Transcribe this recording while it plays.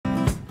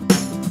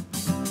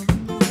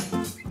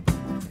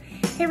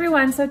Hey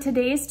everyone, so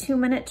today's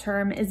 2-minute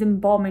term is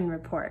embalming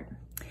report.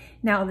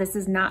 Now this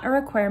is not a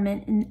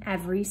requirement in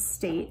every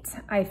state.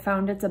 I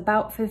found it's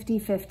about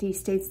 50-50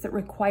 states that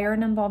require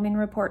an embalming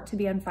report to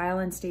be on file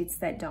and states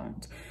that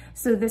don't.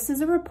 So this is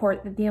a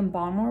report that the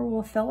embalmer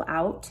will fill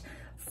out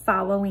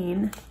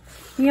following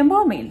the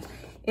embalming.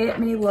 It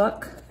may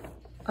look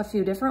a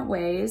few different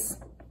ways,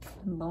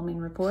 embalming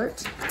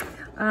report,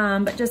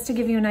 but just to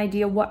give you an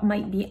idea what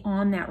might be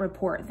on that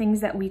report,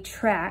 things that we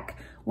track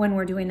when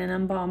we're doing an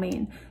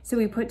embalming. So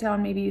we put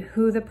down maybe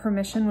who the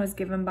permission was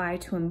given by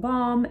to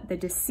embalm, the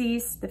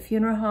deceased, the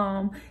funeral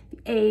home, the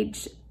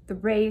age, the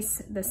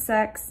race, the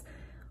sex,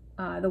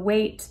 the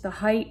weight, the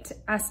height,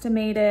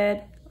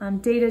 estimated,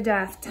 date of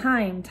death,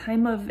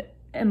 time of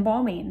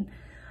embalming.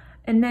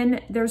 And then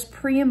there's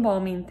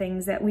pre-embalming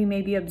things that we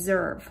maybe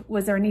observe.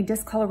 Was there any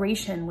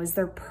discoloration? Was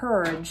there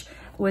purge?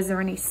 Was there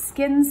any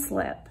skin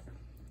slip?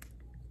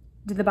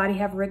 Did the body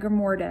have rigor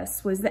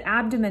mortis? Was the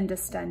abdomen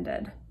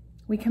distended?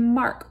 We can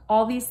mark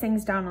all these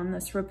things down on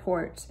this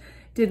report.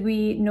 Did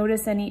we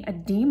notice any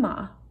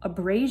edema,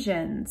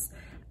 abrasions,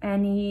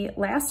 any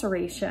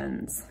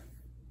lacerations?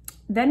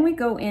 Then we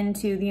go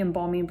into the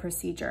embalming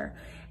procedure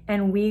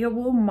and we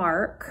will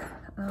mark,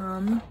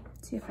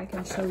 see if I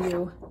can show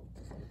you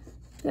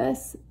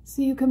this.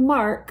 So you can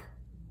mark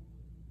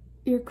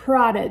your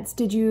carotids.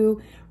 Did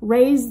you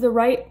raise the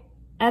right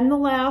and the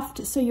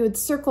left? So you would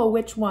circle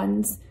which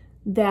ones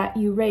that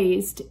you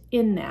raised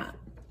in that.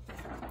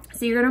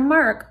 So you're gonna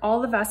mark all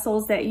the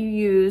vessels that you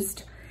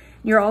used.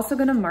 You're also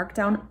gonna mark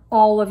down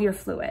all of your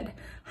fluid.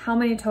 How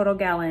many total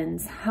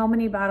gallons, how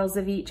many bottles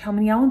of each, how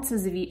many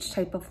ounces of each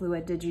type of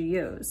fluid did you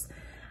use?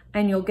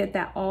 And you'll get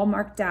that all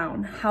marked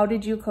down. How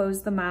did you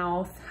close the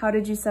mouth? How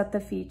did you set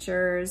the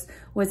features?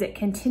 Was it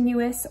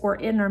continuous or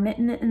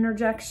intermittent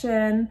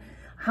interjection?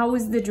 How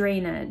was the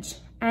drainage?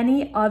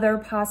 Any other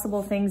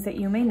possible things that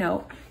you may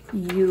note,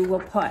 you will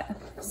put.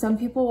 Some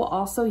people will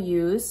also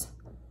use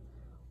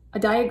a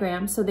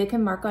diagram so they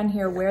can mark on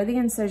here where the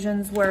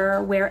incisions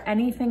were, where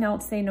anything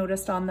else they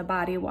noticed on the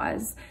body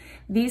was.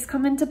 These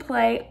come into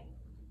play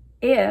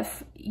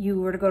if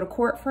you were to go to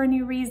court for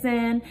any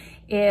reason,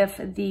 if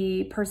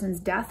the person's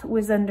death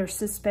was under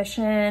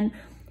suspicion.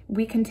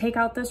 We can take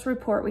out this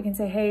report. We can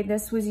say, hey,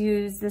 this was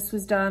used, this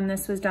was done,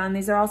 this was done.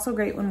 These are also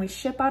great when we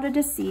ship out a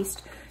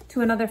deceased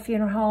to another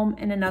funeral home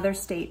in another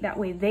state. That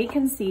way they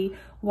can see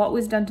what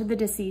was done to the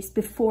deceased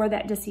before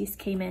that deceased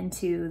came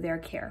into their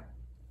care.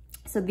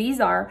 So these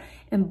are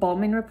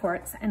embalming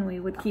reports and we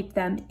would keep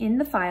them in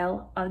the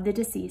file of the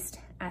deceased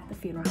at the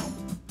funeral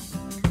home.